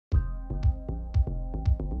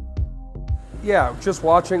Yeah, just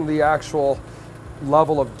watching the actual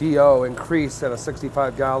level of DO increase in a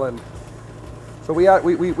 65-gallon. So we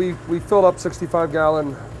filled up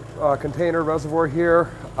 65-gallon container reservoir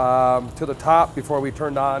here to the top before we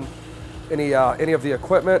turned on any of the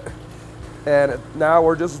equipment, and now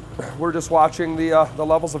we're just watching the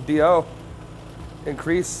levels of DO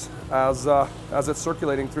increase as it's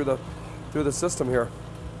circulating through the system here.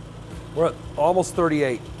 We're at almost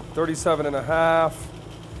 38, 37 and a half.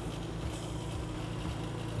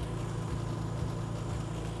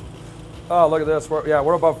 Oh, look at this.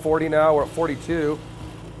 We're above 40 now. We're at 42.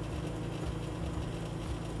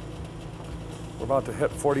 We're about to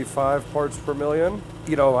hit 45 parts per million.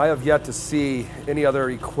 You know, I have yet to see any other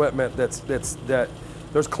equipment that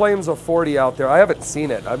there's claims of 40 out there. I haven't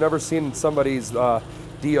seen it. I've never seen somebody's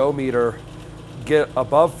DO meter get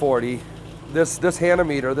above 40. This HANNA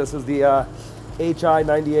meter, this is the HI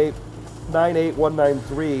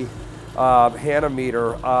 98193 HANNA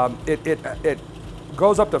meter. It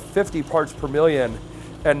goes up to 50 parts per million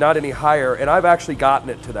and not any higher, and I've actually gotten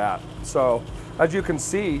it to that. So as you can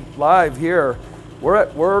see live here,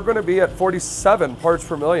 we're going to be at 47 parts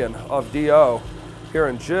per million of DO here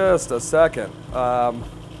in just a second,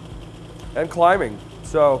 and climbing.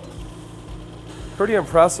 So pretty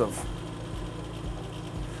impressive.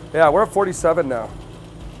 Yeah, we're at 47 now.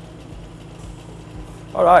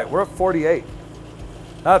 All right, we're at 48.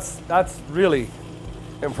 That's really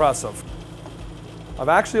impressive. I've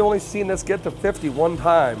actually only seen this get to 50 one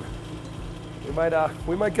time.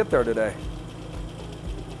 We might get there today.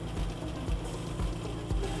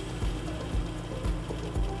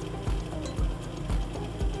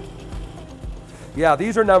 Yeah,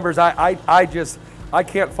 these are numbers I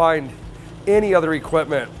can't find any other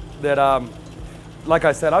equipment that like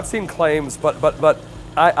I said, I've seen claims, but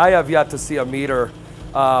I have yet to see a meter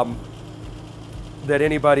that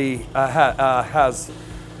anybody has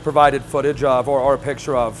provided footage of or a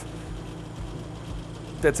picture of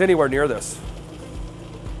that's anywhere near this.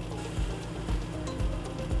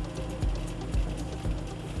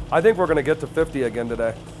 I think we're going to get to 50 again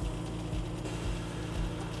today.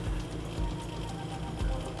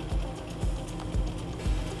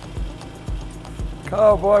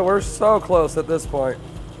 Oh boy, we're so close at this point.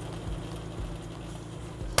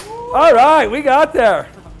 All right, we got there.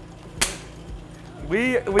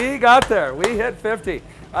 We got there. We hit 50.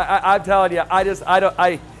 I'm telling you, I'd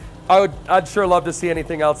sure love to see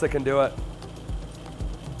anything else that can do it.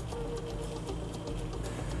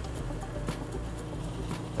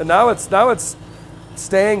 And now it's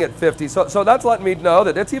staying at 50. So that's letting me know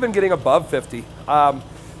that it's even getting above 50.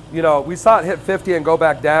 You know, we saw it hit 50 and go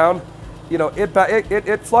back down. You know,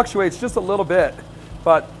 it fluctuates just a little bit,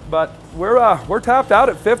 but we're tapped out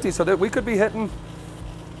at 50, so that we could be hitting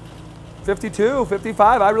 52,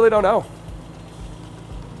 55. I really don't know.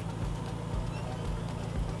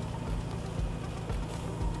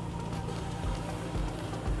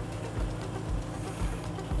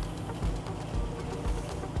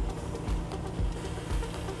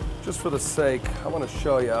 Just for the sake, I want to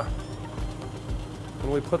show you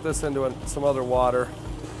when we put this into some other water.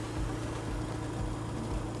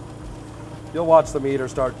 You'll watch the meter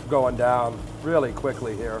start going down really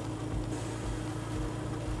quickly here.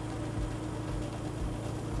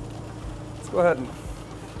 Let's go ahead and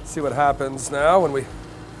see what happens now when we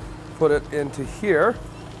put it into here.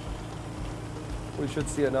 We should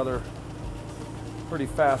see another pretty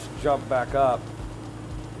fast jump back up.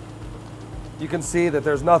 You can see that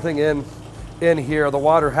there's nothing in here. The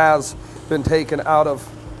water has been taken out of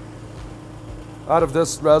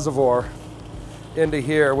this reservoir into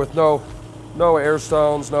here with no air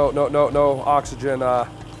stones, no oxygen.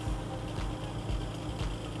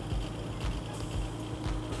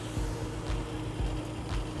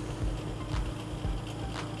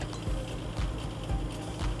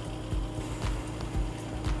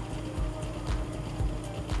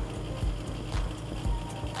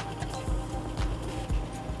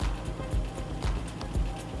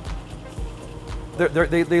 They're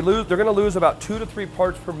going to lose about 2 to 3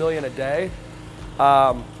 parts per million a day.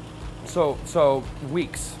 So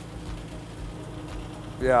weeks.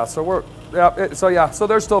 Yeah, so so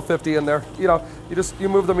there's still 50 in there. You know, you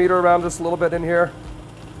move the meter around just a little bit in here,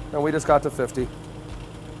 and we just got to 50.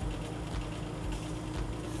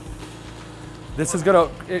 This is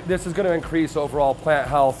gonna increase overall plant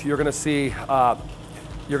health. You're gonna see a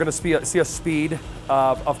speed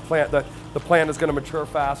of plant. The plant is gonna mature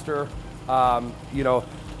faster. You know,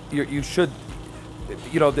 you should,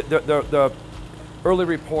 you know, the early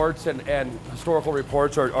reports and historical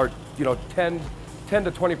reports are you know 10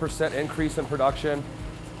 to 20% increase in production,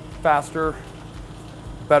 faster,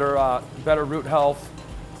 better root health,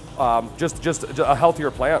 just a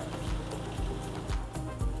healthier plant.